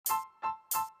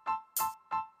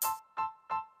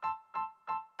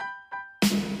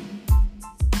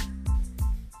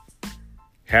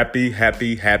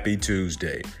Happy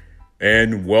Tuesday.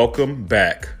 And welcome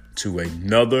back to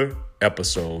another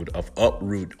episode of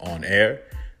Uproot on Air,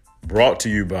 brought to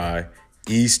you by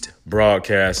East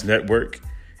Broadcast Network,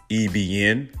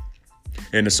 EBN,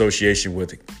 in association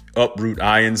with Uproot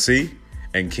INC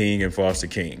and King and Foster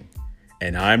King.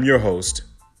 And I'm your host,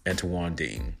 Antoine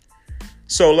Dean.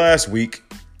 So last week,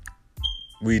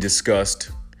 we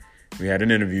had an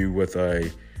interview with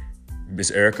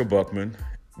Miss Erica Buckman,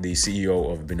 the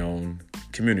CEO of Benone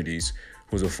Communities,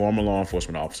 who's a former law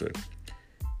enforcement officer.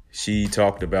 She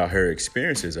talked about her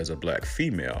experiences as a Black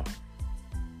female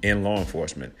in law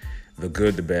enforcement, the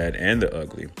good, the bad, and the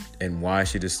ugly, and why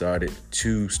she decided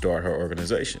to start her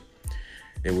organization.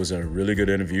 It was a really good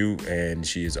interview, and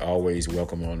she is always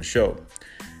welcome on the show.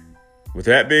 With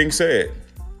that being said,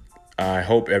 I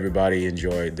hope everybody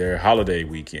enjoyed their holiday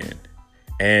weekend.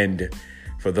 And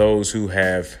for those who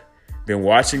have been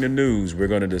watching the news, we're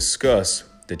going to discuss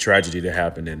the tragedy that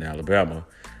happened in Alabama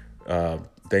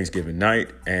Thanksgiving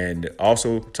night, and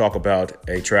also talk about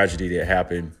a tragedy that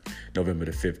happened November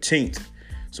the 15th.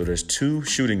 So there's two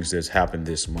shootings that's happened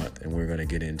this month, and we're going to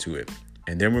get into it.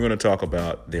 And then we're going to talk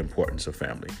about the importance of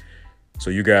family.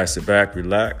 So you guys sit back,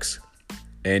 relax,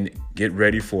 and get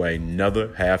ready for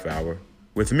another half hour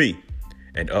with me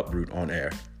and Uproot on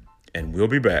Air. And we'll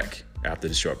be back after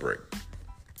the short break.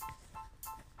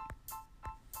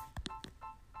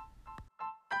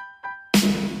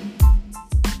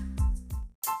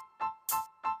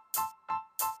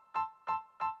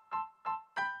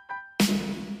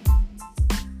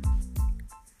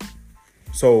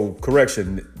 So,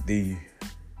 correction, the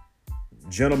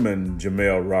gentleman,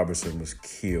 Jemel Roberson, was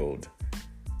killed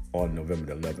on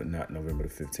November the 11th, not November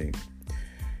the 15th.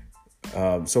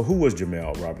 So who was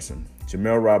Jemel Roberson?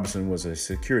 Jemel Roberson was a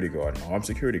security guard, an armed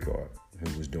security guard,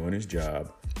 who was doing his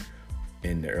job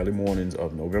in the early mornings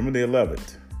of November the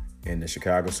 11th in the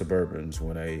Chicago suburbans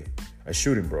when a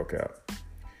shooting broke out.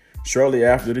 Shortly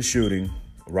after the shooting,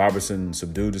 Roberson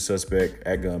subdued the suspect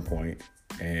at gunpoint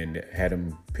and had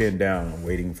him pinned down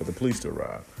waiting for the police to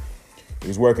arrive. He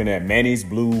was working at Manny's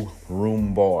Blue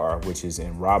Room Bar, which is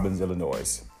in Robbins,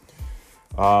 Illinois.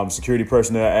 Security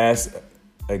personnel asked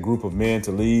a group of men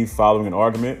to leave following an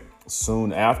argument.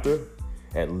 Soon after,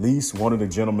 at least one of the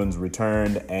gentlemen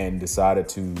returned and decided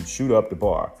to shoot up the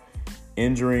bar,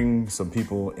 injuring some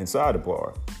people inside the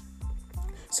bar.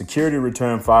 Security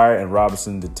returned fire and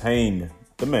Roberson detained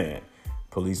the man.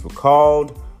 Police were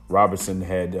called. Roberson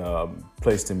had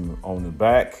placed him on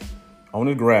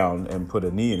the ground and put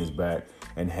a knee in his back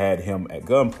and had him at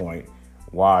gunpoint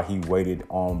while he waited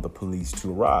on the police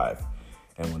to arrive.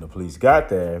 And when the police got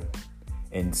there,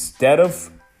 this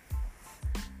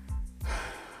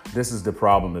is the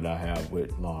problem that I have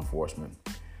with law enforcement.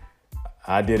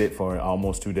 I did it for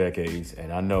almost 2 decades,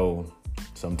 and I know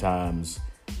sometimes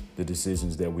the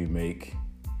decisions that we make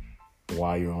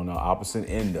while you're on the opposite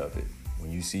end of it.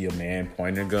 When you see a man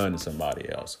pointing a gun at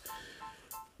somebody else,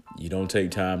 you don't take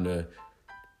time to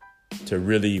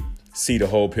really see the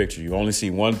whole picture. You only see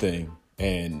one thing.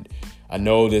 And I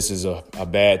know this is a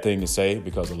bad thing to say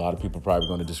because a lot of people are probably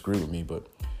going to disagree with me, but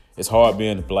it's hard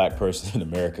being a Black person in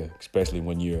America, especially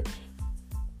when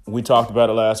we talked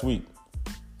about it last week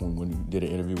when we did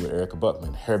an interview with Erica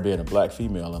Buckman, her being a Black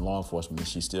female in law enforcement, and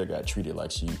she still got treated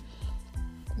like she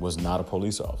was not a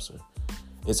police officer.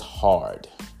 It's hard.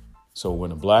 So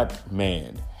when a Black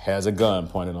man has a gun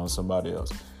pointed on somebody else,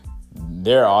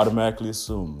 they're automatically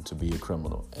assumed to be a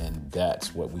criminal. And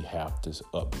that's what we have to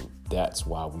uproot. That's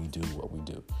why we do what we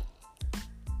do.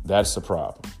 That's the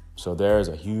problem. So there's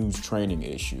a huge training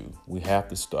issue. We have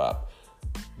to stop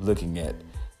looking at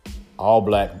all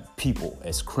Black people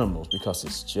as criminals because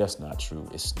it's just not true.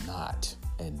 It's not.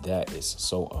 And that is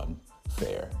so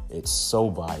unfair. It's so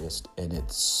biased and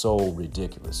it's so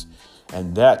ridiculous.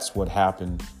 And that's what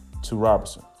happened to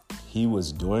Roberson. He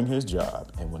was doing his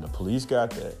job, and when the police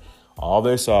got there, all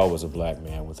they saw was a Black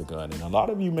man with a gun. And a lot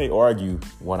of you may argue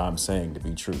what I'm saying to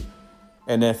be true.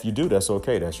 And if you do, that's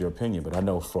okay. That's your opinion. But I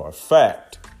know for a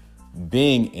fact,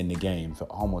 being in the game for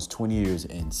almost 20 years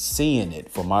and seeing it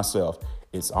for myself,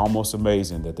 it's almost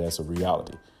amazing that that's a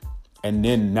reality. And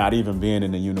then not even being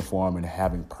in the uniform and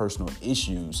having personal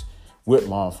issues with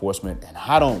law enforcement, and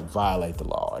I don't violate the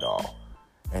law at all,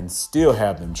 and still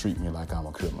have them treat me like I'm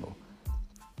a criminal.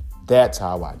 That's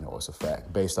how I know it's a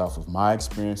fact, based off of my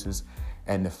experiences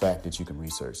and the fact that you can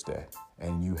research that.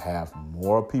 And you have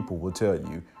more people will tell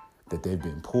you that they've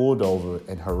been pulled over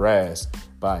and harassed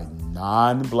by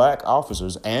non-Black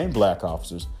officers and Black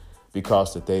officers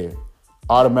because that they're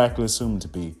automatically assumed to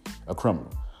be a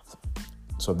criminal.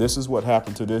 So this is what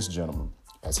happened to this gentleman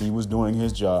as he was doing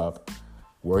his job,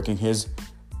 working his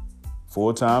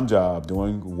full-time job,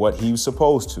 doing what he was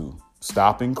supposed to,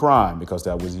 stopping crime, because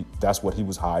that's what he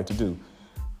was hired to do.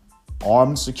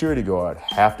 Armed security guard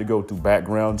have to go through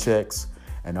background checks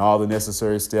and all the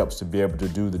necessary steps to be able to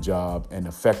do the job and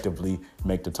effectively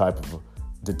make the type of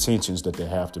detentions that they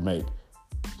have to make.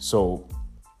 So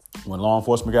when law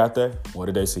enforcement got there, what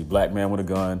did they see? Black man with a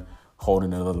gun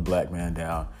holding another black man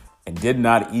down, and did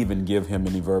not even give him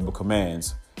any verbal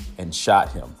commands, and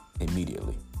shot him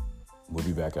immediately. We'll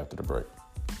be back after the break.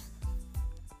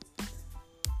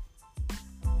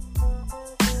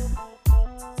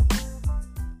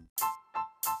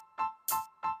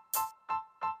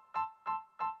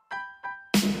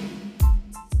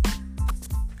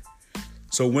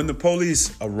 So when the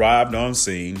police arrived on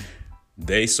scene,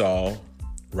 they saw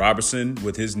Roberson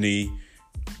with his knee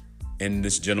in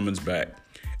this gentleman's back,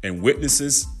 and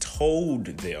witnesses told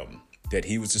them that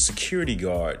he was a security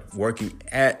guard working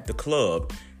at the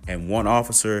club, and one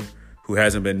officer who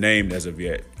hasn't been named as of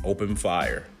yet opened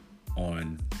fire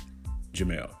on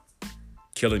Jemel,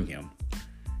 killing him.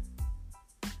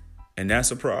 And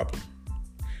that's a problem.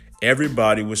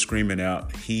 Everybody was screaming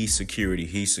out, he's security,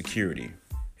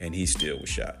 and he still was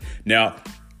shot. Now,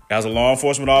 as a law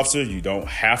enforcement officer, you don't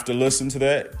have to listen to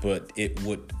that, but it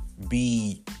would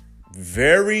be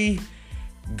very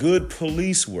good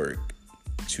police work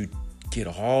to get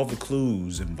all the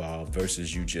clues involved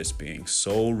versus you just being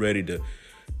so ready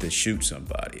to shoot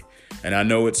somebody. And I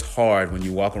know it's hard when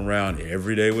you walk around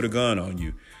every day with a gun on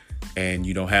you and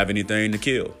you don't have anything to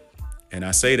kill. And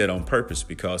I say that on purpose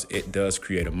because it does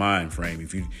create a mind frame.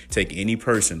 If you take any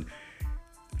person,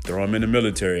 throw them in the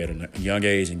military at a young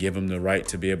age and give them the right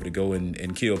to be able to go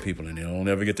and kill people, and they don't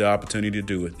ever get the opportunity to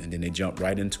do it, and then they jump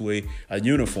right into a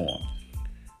uniform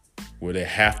where they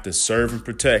have to serve and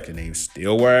protect, and they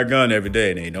still wear a gun every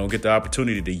day, and they don't get the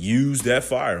opportunity to use that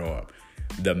firearm.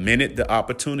 The minute the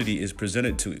opportunity is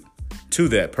presented to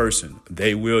that person,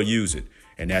 they will use it.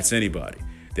 And that's anybody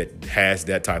that has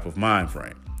that type of mind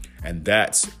frame. And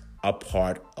that's a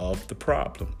part of the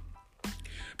problem,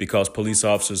 because police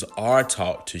officers are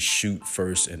taught to shoot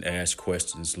first and ask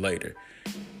questions later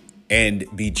and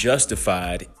be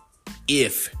justified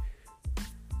if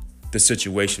the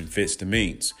situation fits the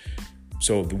means.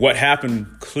 So what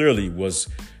happened clearly was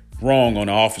wrong on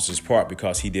the officer's part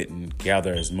because he didn't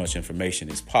gather as much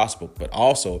information as possible. But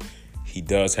also, he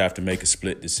does have to make a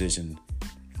split decision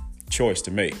choice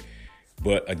to make.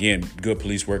 But again, good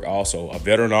police work also. A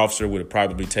veteran officer would have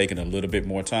probably taken a little bit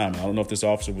more time. I don't know if this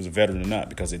officer was a veteran or not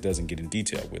because it doesn't get in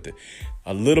detail with it.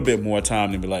 A little bit more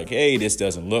time to be like, hey, this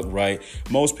doesn't look right.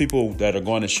 Most people that are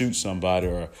going to shoot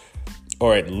somebody,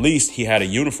 or at least he had a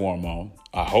uniform on,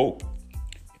 I hope.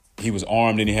 He was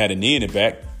armed and he had a knee in the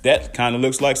back. That kind of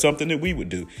looks like something that we would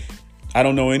do. I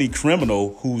don't know any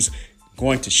criminal who's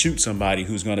going to shoot somebody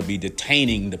who's going to be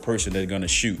detaining the person they're going to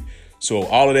shoot. So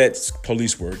all of that's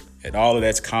police work and all of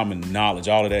that's common knowledge.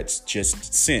 All of that's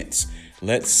just sense.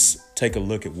 Let's take a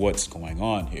look at what's going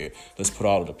on here. Let's put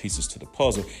all of the pieces to the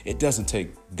puzzle. It doesn't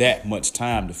take that much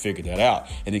time to figure that out.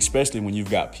 And especially when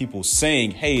you've got people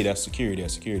saying, hey, that's security,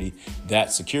 that's security,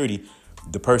 that's security.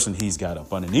 The person he's got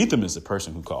up underneath him is the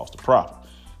person who caused the problem.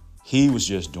 He was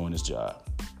just doing his job.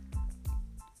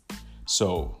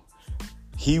 So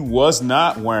he was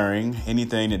not wearing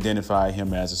anything to identify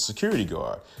him as a security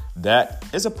guard. That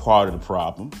is a part of the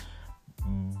problem.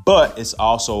 But it's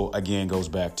also, again, goes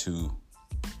back to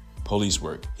police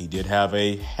work. He did have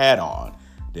a hat on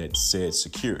that said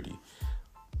security,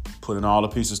 putting all the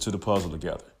pieces to the puzzle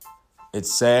together.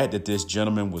 It's sad that this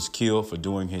gentleman was killed for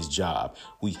doing his job.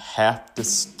 We have to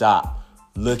stop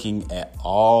looking at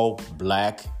all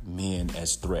black men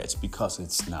as threats because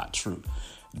it's not true.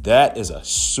 That is a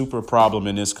super problem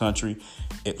in this country.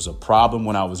 It was a problem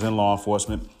when I was in law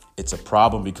enforcement. It's a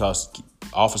problem because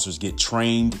officers get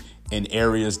trained in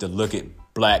areas that look at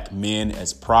black men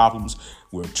as problems.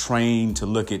 We're trained to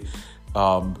look at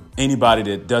anybody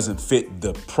that doesn't fit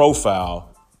the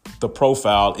profile. The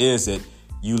profile is that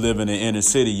you live in the inner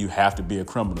city, you have to be a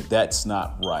criminal. That's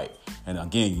not right. And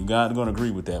again, you're not going to agree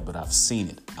with that, but I've seen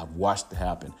it. I've watched it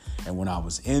happen. And when I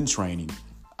was in training,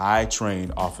 I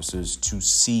trained officers to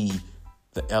see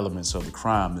the elements of the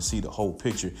crime, to see the whole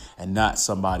picture and not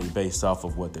somebody based off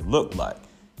of what they look like.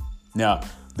 Now,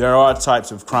 there are types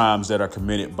of crimes that are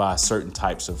committed by certain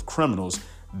types of criminals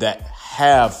that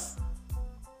have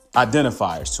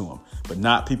identifiers to them, but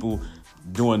not people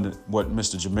doing what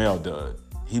Mr. Jemel did.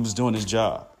 He was doing his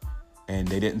job, and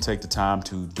they didn't take the time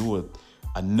to do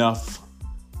enough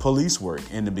police work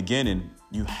in the beginning.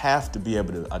 You have to be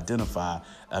able to identify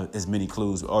as many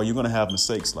clues, or you're going to have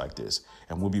mistakes like this.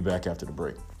 And we'll be back after the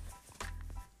break.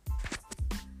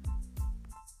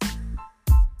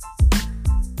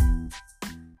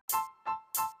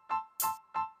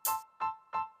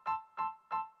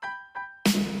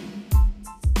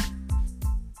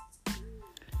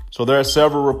 So there are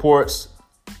several reports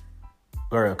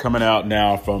that are coming out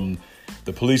now from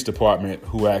the police department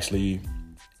who's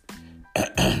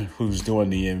doing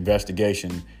the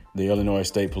investigation, the Illinois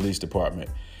State Police Department,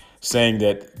 saying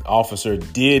that the officer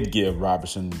did give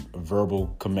Roberson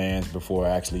verbal commands before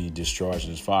actually discharging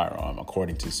his firearm,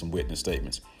 according to some witness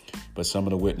statements. But some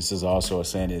of the witnesses also are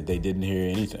saying that they didn't hear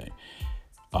anything.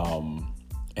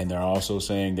 And they're also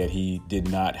saying that he did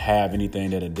not have anything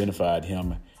that identified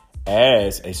him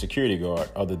as a security guard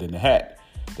other than the hat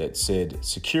that said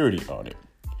security on it.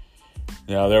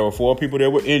 Now, there were 4 people that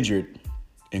were injured,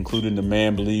 including the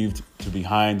man believed to be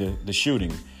behind the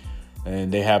shooting.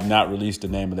 And they have not released the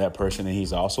name of that person, and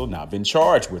he's also not been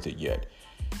charged with it yet.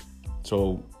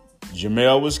 So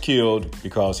Jemel was killed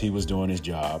because he was doing his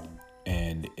job,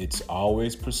 and it's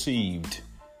always perceived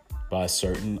by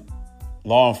certain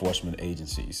law enforcement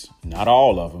agencies, not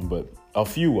all of them, but a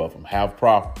few of them have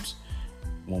problems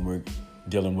when we're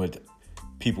dealing with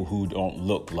people who don't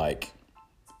look like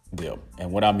them.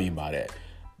 And what I mean by that,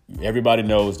 everybody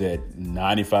knows that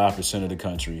 95% of the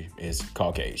country is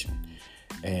Caucasian.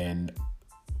 And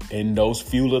in those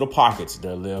few little pockets,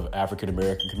 there live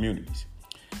African-American communities.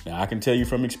 Now, I can tell you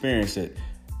from experience that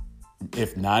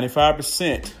if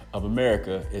 95% of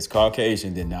America is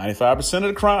Caucasian, then 95% of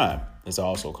the crime is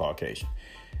also Caucasian.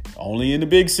 Only in the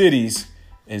big cities,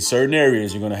 in certain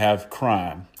areas, you're going to have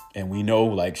crime. And we know,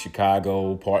 like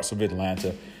Chicago, parts of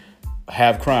Atlanta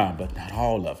have crime, but not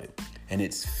all of it. And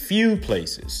it's few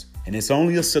places, and it's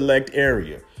only a select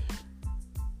area.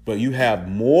 But you have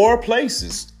more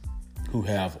places who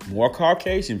have more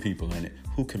Caucasian people in it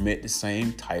who commit the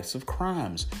same types of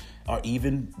crimes, or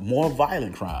even more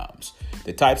violent crimes.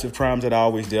 The types of crimes that I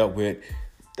always dealt with,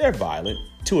 they're violent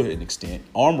to an extent.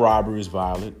 Armed robbery is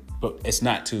violent, but it's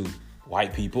not to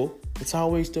white people. It's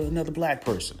always to another black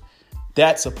person.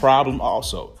 That's a problem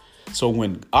also. So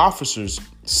when officers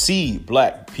see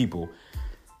black people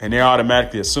and they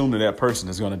automatically assume that that person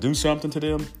is going to do something to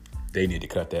them, they need to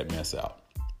cut that mess out,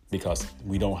 because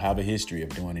we don't have a history of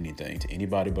doing anything to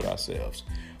anybody but ourselves.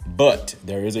 But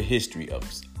there is a history of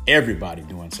everybody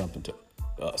doing something to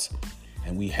us.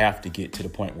 And we have to get to the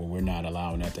point where we're not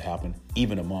allowing that to happen,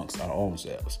 even amongst our own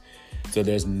selves. So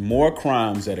there's more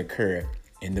crimes that occur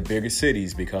in the bigger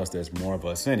cities because there's more of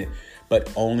us in it,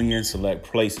 but only in select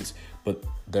places. But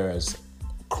there's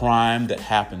crime that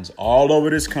happens all over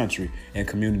this country in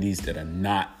communities that are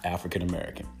not African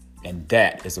American. And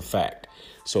that is a fact.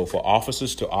 So for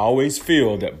officers to always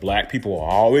feel that black people are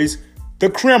always the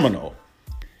criminal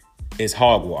is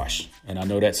hogwash. And I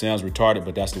know that sounds retarded,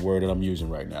 but that's the word that I'm using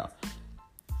right now.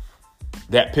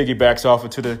 That piggybacks off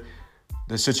into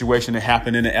the situation that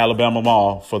happened in the Alabama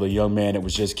mall for the young man that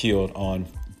was just killed on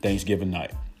Thanksgiving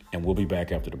night. And we'll be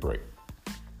back after the break.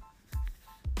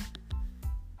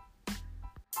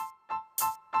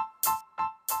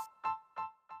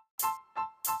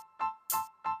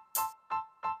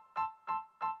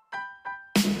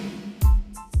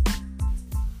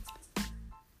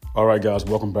 All right, guys,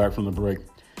 welcome back from the break.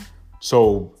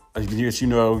 So, as you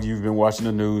know, you've been watching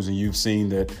the news and you've seen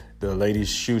that the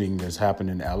latest shooting that's happened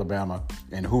in Alabama,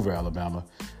 in Hoover, Alabama,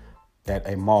 at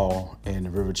a mall in the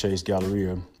River Chase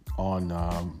Galleria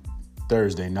on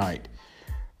Thursday night.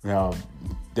 Now,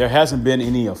 there hasn't been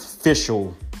any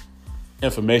official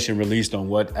information released on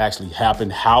what actually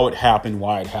happened, how it happened,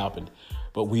 why it happened.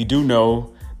 But we do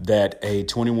know that a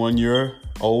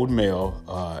 21-year-old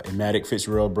male, Emantic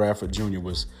Bradford Jr.,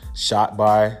 was shot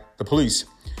by the police.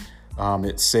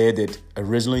 It said that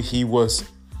originally he was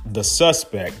the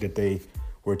suspect that they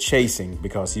were chasing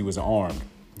because he was armed.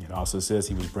 It also says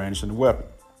he was brandishing a weapon.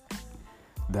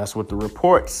 That's what the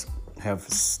reports have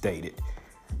stated.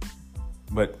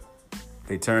 But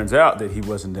it turns out that he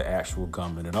wasn't the actual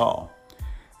gunman at all.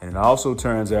 And it also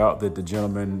turns out that the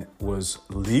gentleman was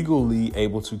legally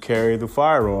able to carry the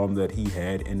firearm that he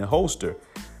had in the holster.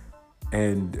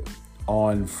 And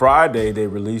on Friday, they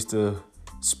released a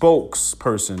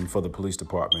spokesperson for the police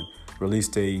department,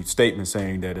 released a statement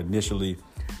saying that initially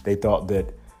they thought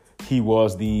that he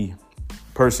was the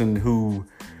person who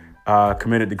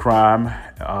committed the crime.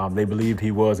 They believed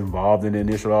he was involved in the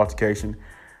initial altercation.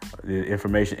 The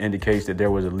information indicates that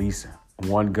there was at least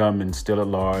one gunman still at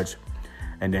large,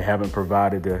 and they haven't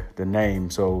provided the name.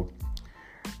 So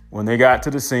when they got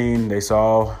to the scene, they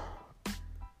saw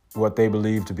what they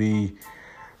believed to be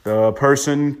the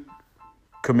person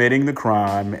committing the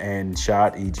crime and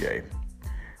shot EJ.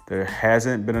 There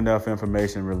hasn't been enough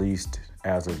information released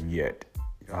as of yet.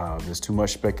 There's too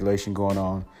much speculation going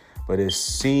on, but it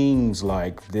seems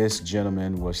like this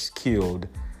gentleman was killed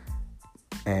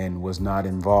and was not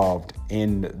involved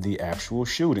in the actual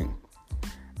shooting.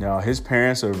 Now, his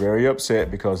parents are very upset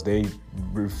because they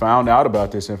found out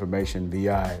about this information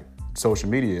via social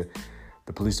media.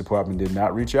 The police department did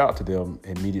not reach out to them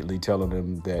immediately telling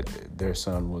them that their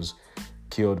son was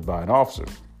killed by an officer.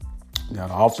 Now,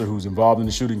 the officer who's involved in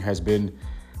the shooting has been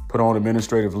put on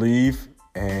administrative leave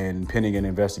and pending an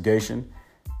investigation.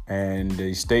 And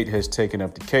the state has taken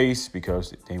up the case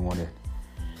because they want to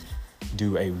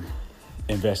do a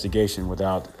investigation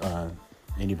without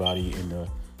anybody in the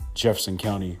Jefferson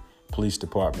County Police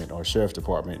Department or Sheriff's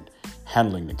Department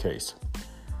handling the case.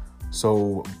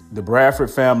 So the Bradford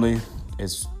family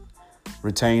is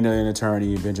retained an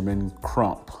attorney, Benjamin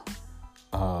Crump,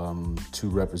 to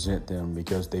represent them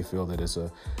because they feel that it's a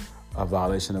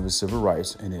violation of his civil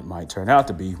rights, and it might turn out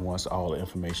to be once all the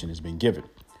information has been given.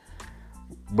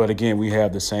 But again, we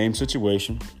have the same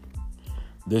situation.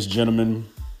 This gentleman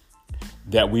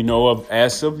that we know of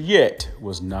as of yet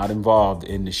was not involved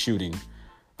in the shooting,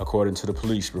 according to the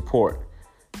police report.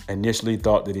 Initially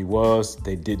thought that he was.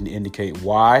 They didn't indicate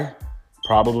why,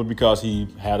 probably because he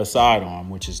had a sidearm,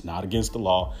 which is not against the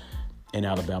law in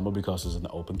Alabama because it's an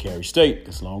open carry state,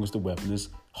 as long as the weapon is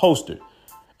holstered.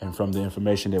 And from the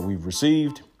information that we've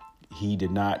received, he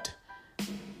did not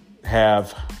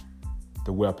have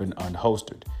the weapon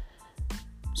unholstered.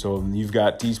 So you've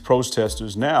got these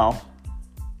protesters now,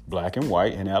 black and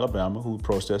white in Alabama, who are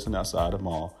protesting outside the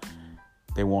mall.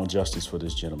 They want justice for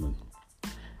this gentleman.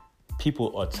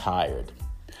 People are tired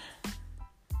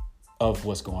of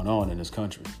what's going on in this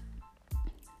country.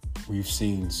 We've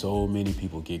seen so many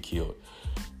people get killed.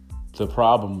 The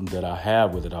problem that I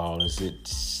have with it all is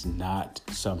it's not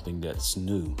something that's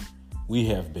new. We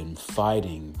have been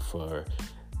fighting for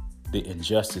the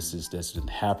injustices that's been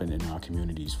happening in our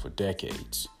communities for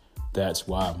decades. That's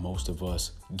why most of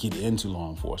us get into law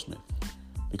enforcement,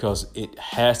 because it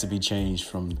has to be changed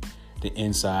from the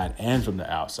inside and from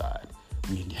the outside.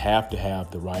 We have to have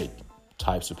the right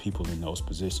types of people in those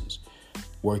positions,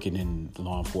 working in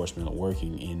law enforcement or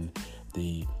working in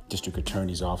the district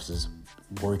attorney's offices,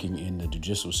 working in the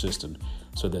judicial system,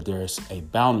 so that there's a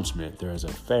balancement, there's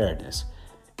a fairness.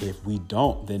 If we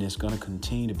don't, then it's going to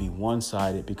continue to be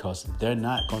one-sided because they're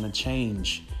not going to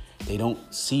change. They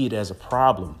don't see it as a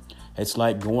problem. It's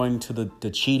like going to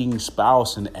the cheating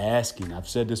spouse and asking, I've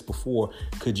said this before,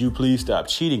 could you please stop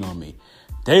cheating on me?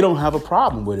 They don't have a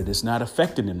problem with it. It's not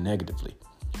affecting them negatively.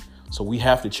 So we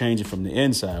have to change it from the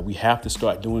inside. We have to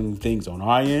start doing things on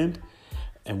our end.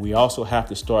 And we also have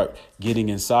to start getting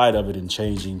inside of it and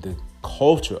changing the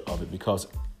culture of it, because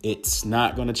it's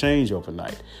not going to change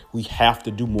overnight. We have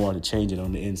to do more to change it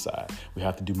on the inside. We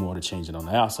have to do more to change it on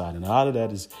the outside. And a lot of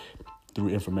that is through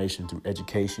information, through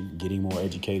education, getting more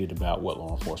educated about what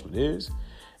law enforcement is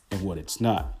and what it's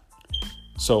not.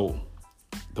 So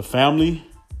the family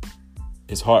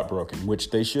is heartbroken, which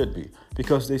they should be,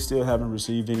 because they still haven't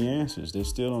received any answers. They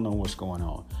still don't know what's going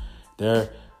on.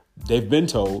 They've been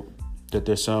told that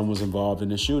their son was involved in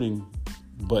the shooting,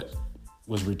 but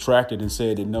was retracted and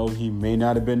said that no, he may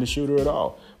not have been the shooter at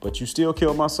all. But you still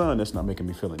killed my son. That's not making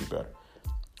me feel any better.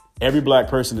 Every black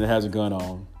person that has a gun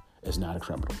on is not a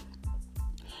criminal.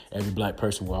 Every black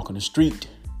person walking the street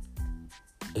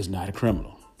is not a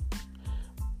criminal.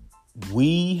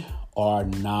 We are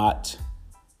not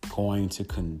going to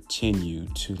continue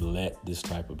to let this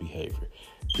type of behavior.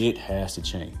 It has to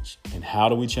change. And how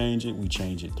do we change it? We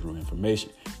change it through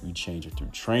information. We change it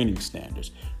through training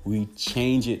standards. We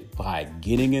change it by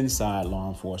getting inside law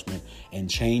enforcement and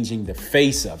changing the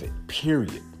face of it,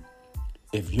 period.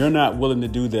 If you're not willing to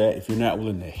do that, if you're not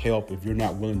willing to help, if you're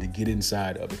not willing to get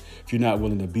inside of it, if you're not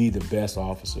willing to be the best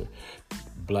officer,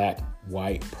 black,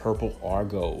 white, purple, or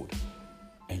gold,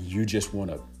 and you just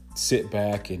want to sit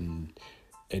back and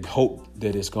hope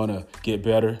that it's going to get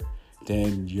better,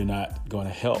 then you're not going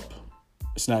to help.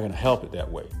 It's not going to help it that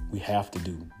way.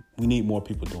 We need more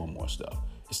people doing more stuff.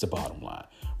 It's the bottom line.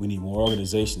 We need more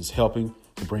organizations helping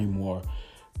to bring more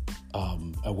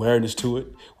awareness to it.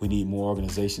 We need more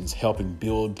organizations helping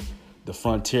build the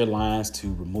frontier lines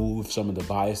to remove some of the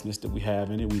biasness that we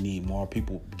have in it. We need more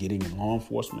people getting in law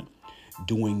enforcement,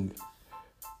 doing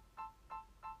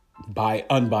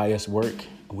unbiased work.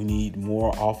 We need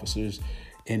more officers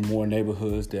in more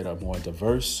neighborhoods that are more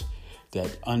diverse,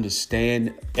 that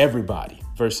understand everybody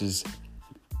versus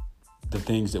the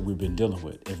things that we've been dealing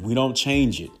with. If we don't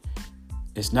change it,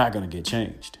 it's not going to get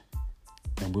changed.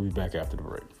 And we'll be back after the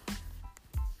break.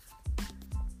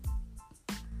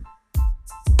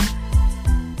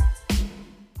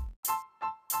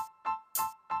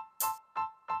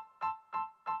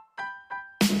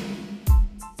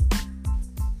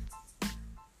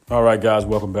 All right, guys,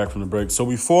 welcome back from the break. So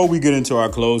before we get into our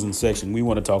closing section, we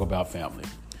want to talk about family.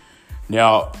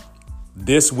 Now,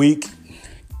 this week,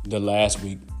 the last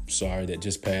week, that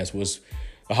just passed, was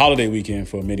a holiday weekend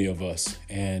for many of us,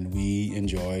 and we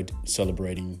enjoyed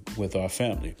celebrating with our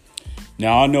family.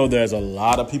 Now, I know there's a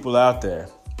lot of people out there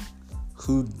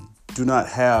who do not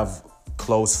have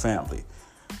close family,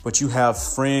 but you have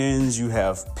friends, you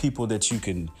have people that you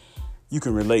can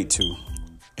relate to.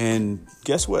 And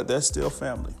guess what? That's still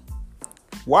family.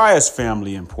 Why is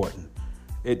family important?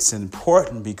 It's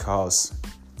important because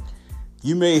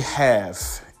you may have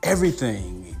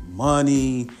everything,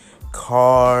 money,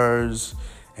 cars,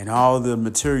 and all the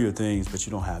material things, but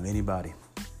you don't have anybody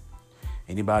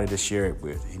to share it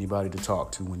with, anybody to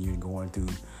talk to when you're going through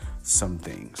some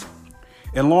things.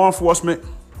 In law enforcement,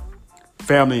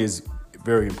 family is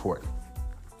very important.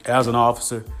 As an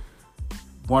officer,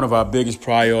 one of our biggest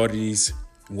priorities,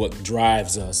 what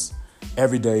drives us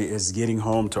every day, is getting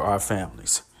home to our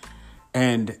families.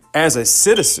 And as a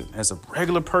citizen, as a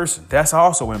regular person, that's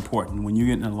also important when you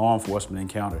get in a law enforcement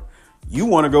encounter. You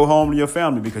want to go home to your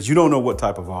family because you don't know what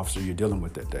type of officer you're dealing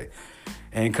with that day.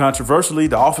 And controversially,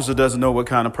 the officer doesn't know what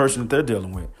kind of person that they're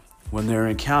dealing with when they're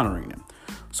encountering them.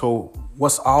 So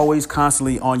what's always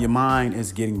constantly on your mind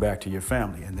is getting back to your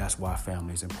family. And that's why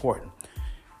family is important.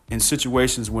 In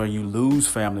situations where you lose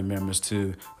family members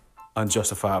to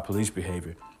unjustified police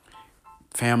behavior,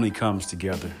 family comes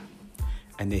together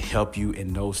and they help you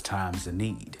in those times of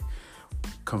need.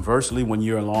 Conversely, when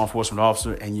you're a law enforcement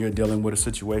officer and you're dealing with a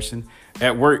situation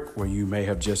at work where you may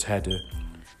have just had to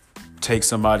take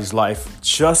somebody's life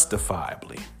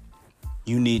justifiably,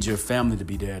 you need your family to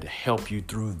be there to help you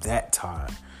through that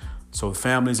time. So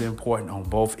family is important on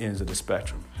both ends of the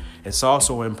spectrum. It's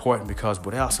also important because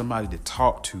without somebody to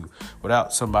talk to,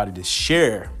 without somebody to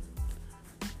share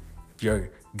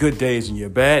your good days and your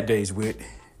bad days with,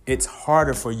 it's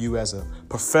harder for you as a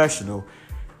professional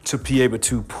to be able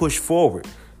to push forward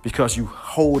because you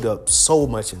hold up so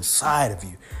much inside of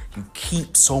you. You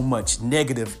keep so much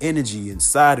negative energy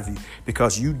inside of you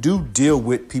because you do deal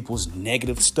with people's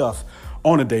negative stuff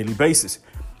on a daily basis.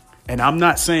 And I'm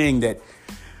not saying that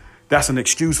that's an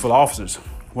excuse for officers.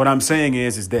 What I'm saying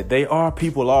is that they are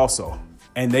people also,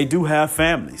 and they do have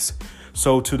families.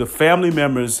 So to the family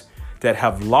members that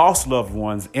have lost loved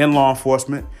ones in law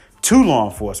enforcement, to law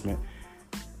enforcement,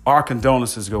 our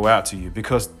condolences go out to you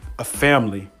because a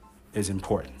family is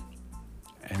important.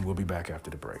 And we'll be back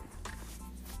after the break.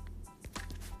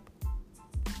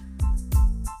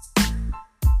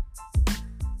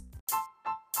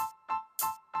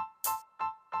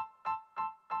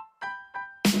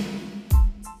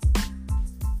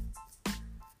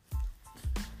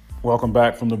 Welcome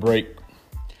back from the break.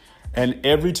 And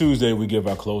every Tuesday we give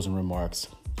our closing remarks.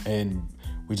 And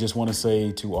we just want to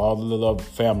say to all the loved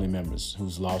family members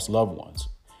who's lost loved ones,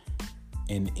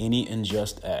 in any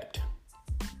unjust act,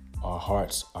 our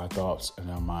hearts, our thoughts,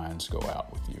 and our minds go out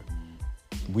with you.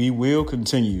 We will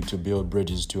continue to build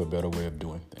bridges to a better way of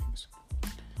doing things.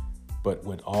 But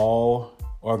with all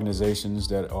organizations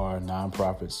that are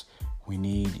nonprofits, we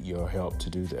need your help to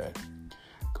do that.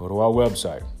 Go to our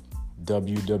website,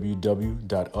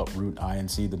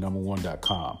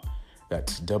 www.uprootinc1.com.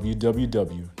 That's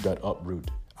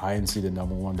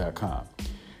www.uprootinc1.com.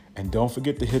 And don't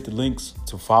forget to hit the links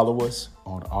to follow us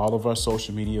on all of our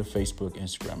social media, Facebook,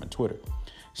 Instagram, and Twitter.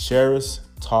 Share us,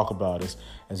 talk about us.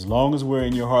 As long as we're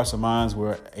in your hearts and minds,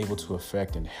 we're able to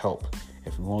affect and help.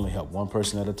 If we only help one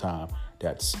person at a time,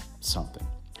 that's something.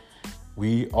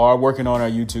 We are working on our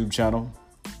YouTube channel,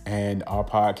 and our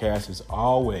podcast is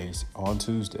always on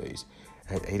Tuesdays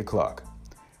at 8 o'clock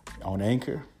on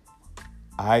Anchor,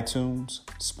 iTunes,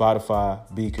 Spotify,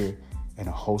 Beaker, and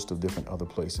a host of different other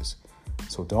places.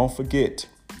 So don't forget,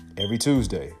 every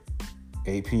Tuesday,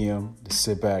 8 p.m., to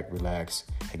sit back, relax,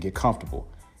 and get comfortable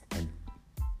and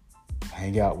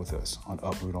hang out with us on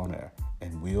Uproot On Air.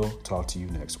 And we'll talk to you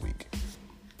next week.